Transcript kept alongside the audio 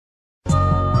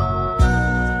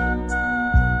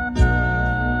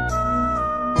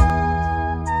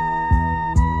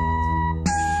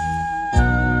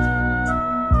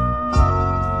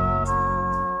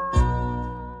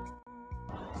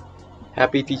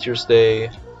Happy Teachers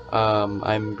Day.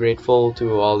 I'm grateful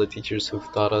to all the teachers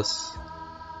who've taught us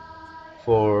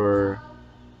for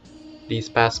these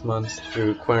past months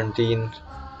through quarantine.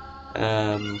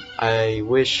 I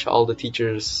wish all the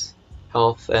teachers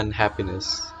health and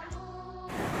happiness.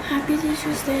 Happy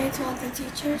Teachers Day to all the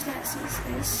teachers that sees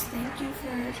this. Thank you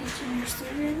for teaching your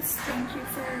students. Thank you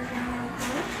for your hard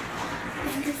work.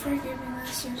 Thank you for giving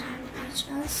us your time to teach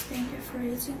us. Thank you for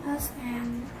raising us,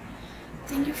 and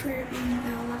thank you for being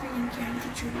the loving and caring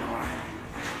teacher you are.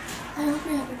 I hope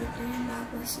you have a good day and God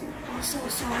bless you. Also,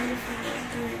 sorry for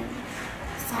doing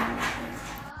sound recording.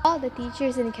 All the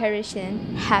teachers in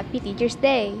Carisian, Happy Teachers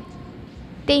Day!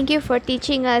 Thank you for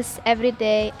teaching us every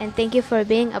day, and thank you for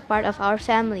being a part of our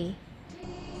family.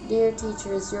 Dear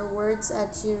teachers, your words,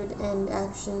 attitude, and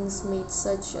actions made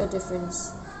such a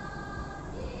difference.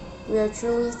 We are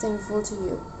truly thankful to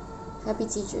you. Happy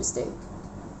Teachers Day.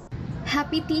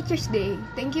 Happy Teachers Day!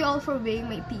 Thank you all for being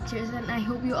my teachers, and I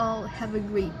hope you all have a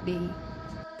great day.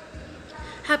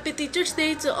 Happy Teachers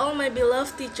Day to all my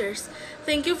beloved teachers.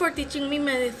 Thank you for teaching me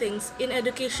many things in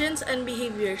educations and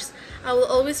behaviors. I will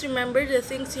always remember the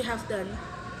things you have done.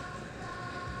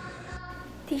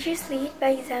 Teachers lead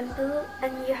by example,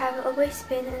 and you have always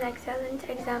been an excellent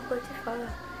example to follow.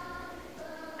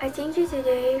 I thank you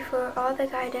today for all the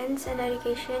guidance and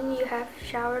education you have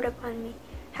showered upon me.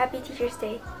 Happy Teachers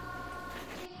Day.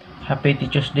 Happy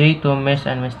Teachers Day to Miss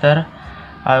and Mr.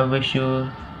 I wish you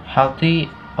healthy,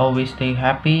 always stay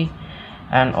happy,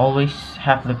 and always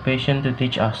have the patience to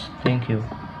teach us. Thank you.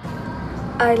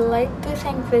 I'd like to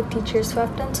thank the teachers who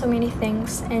have done so many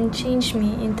things and changed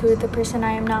me into the person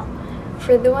I am now.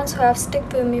 For the ones who have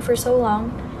stuck with me for so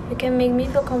long, you can make me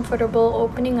feel comfortable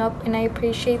opening up, and I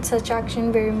appreciate such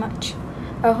action very much.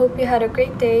 I hope you had a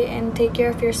great day and take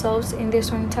care of yourselves in these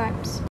trying times.